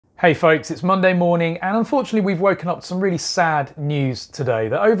Hey folks, it's Monday morning and unfortunately we've woken up to some really sad news today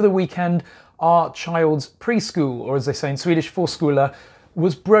that over the weekend our child's preschool, or as they say in Swedish, forskola,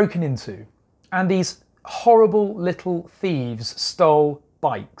 was broken into. And these horrible little thieves stole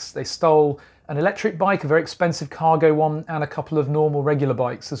bikes. They stole an electric bike, a very expensive cargo one, and a couple of normal regular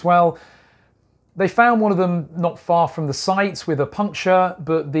bikes as well. They found one of them not far from the site with a puncture,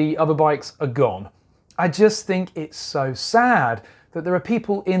 but the other bikes are gone. I just think it's so sad that there are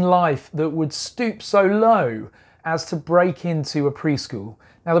people in life that would stoop so low as to break into a preschool.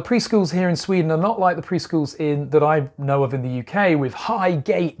 Now the preschools here in Sweden are not like the preschools that I know of in the UK with high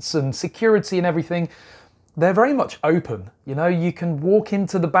gates and security and everything. They're very much open. You know, you can walk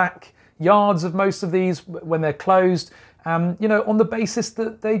into the back yards of most of these when they're closed, you know, on the basis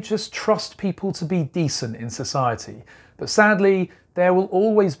that they just trust people to be decent in society. But sadly, there will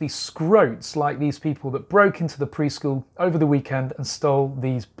always be scroats like these people that broke into the preschool over the weekend and stole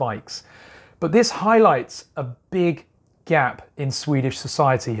these bikes. But this highlights a big gap in Swedish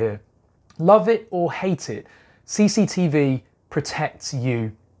society here. Love it or hate it, CCTV protects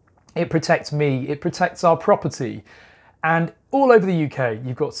you. It protects me, it protects our property. And all over the UK,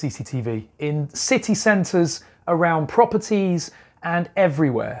 you've got CCTV in city centres, around properties and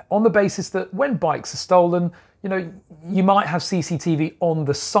everywhere, on the basis that when bikes are stolen, you know, you might have CCTV on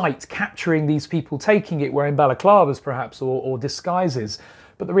the site capturing these people taking it wearing balaclavas perhaps or disguises.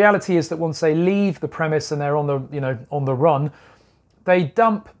 But the reality is that once they leave the premise and they're on the, you know, on the run, they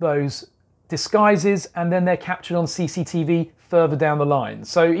dump those disguises and then they're captured on CCTV further down the line.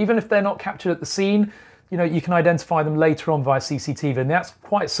 So even if they're not captured at the scene, you know, you can identify them later on via CCTV, and that's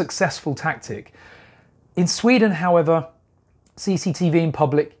quite a successful tactic. In Sweden, however, CCTV in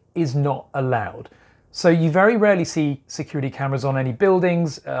public is not allowed. So you very rarely see security cameras on any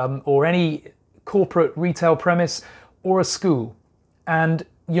buildings or any corporate retail premise or a school. And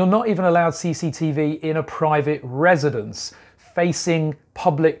you're not even allowed CCTV in a private residence facing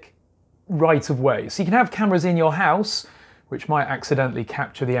public right of way. So you can have cameras in your house, which might accidentally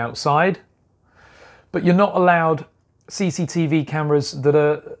capture the outside, but you're not allowed CCTV cameras that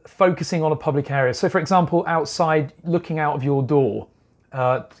are focusing on a public area. So for example, outside looking out of your door,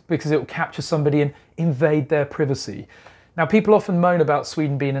 because it will capture somebody and invade their privacy. Now people often moan about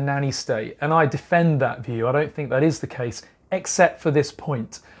Sweden being a nanny state, and I defend that view. I don't think that is the case, except for this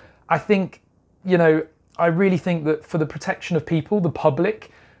point. I think, you know, I really think that for the protection of people, the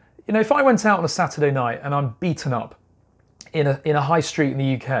public, you know, if I went out on a Saturday night and I'm beaten up in a high street in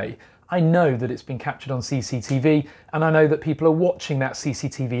the UK, I know that it's been captured on CCTV, and I know that people are watching that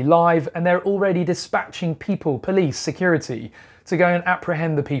CCTV live and they're already dispatching people, police, security, to go and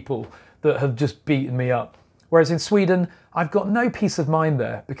apprehend the people that have just beaten me up. Whereas in Sweden, I've got no peace of mind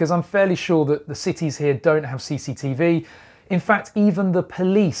there because I'm fairly sure that the cities here don't have CCTV. In fact, even the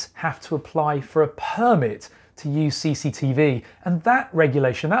police have to apply for a permit to use CCTV. And that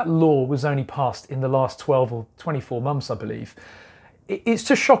regulation, that law was only passed in the last 12 or 24 months, I believe. It's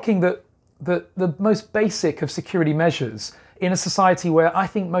just shocking that the most basic of security measures in a society where I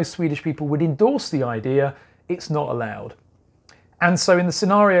think most Swedish people would endorse the idea, it's not allowed. And so in the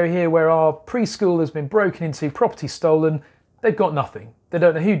scenario here where our preschool has been broken into, property stolen, they've got nothing. They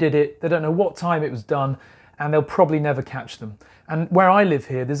don't know who did it, they don't know what time it was done, and they'll probably never catch them. And where I live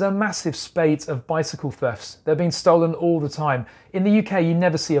here, there's a massive spate of bicycle thefts. They're being stolen all the time. In the UK, you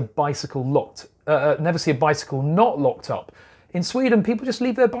never see a bicycle not locked up. In Sweden, people just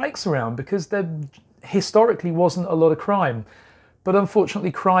leave their bikes around because there historically wasn't a lot of crime. But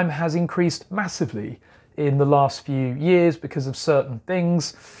unfortunately, crime has increased massively in the last few years because of certain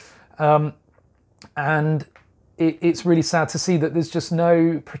things. And it's really sad to see that there's just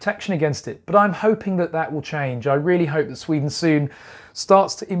no protection against it. But I'm hoping that that will change. I really hope that Sweden soon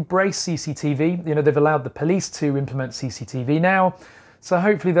starts to embrace CCTV. You know, they've allowed the police to implement CCTV now. So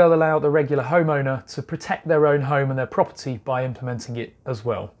hopefully they'll allow the regular homeowner to protect their own home and their property by implementing it as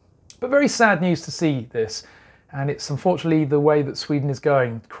well. But very sad news to see this. And it's unfortunately the way that Sweden is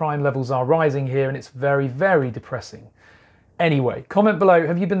going. Crime levels are rising here and it's very, very depressing. Anyway, comment below,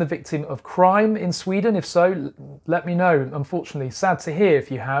 have you been the victim of crime in Sweden? If so, let me know. Unfortunately, sad to hear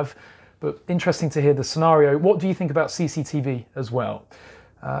if you have, but interesting to hear the scenario. What do you think about CCTV as well?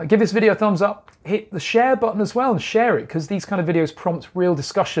 Give this video a thumbs up, hit the share button as well and share it, because these kind of videos prompt real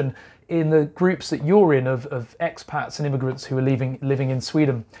discussion in the groups that you're in of expats and immigrants who are living in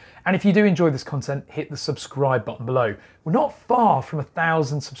Sweden. And if you do enjoy this content, hit the subscribe button below. We're not far from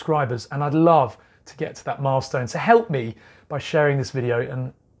 1,000 subscribers and I'd love to get to that milestone. So help me by sharing this video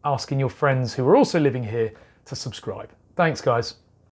and asking your friends who are also living here to subscribe. Thanks guys.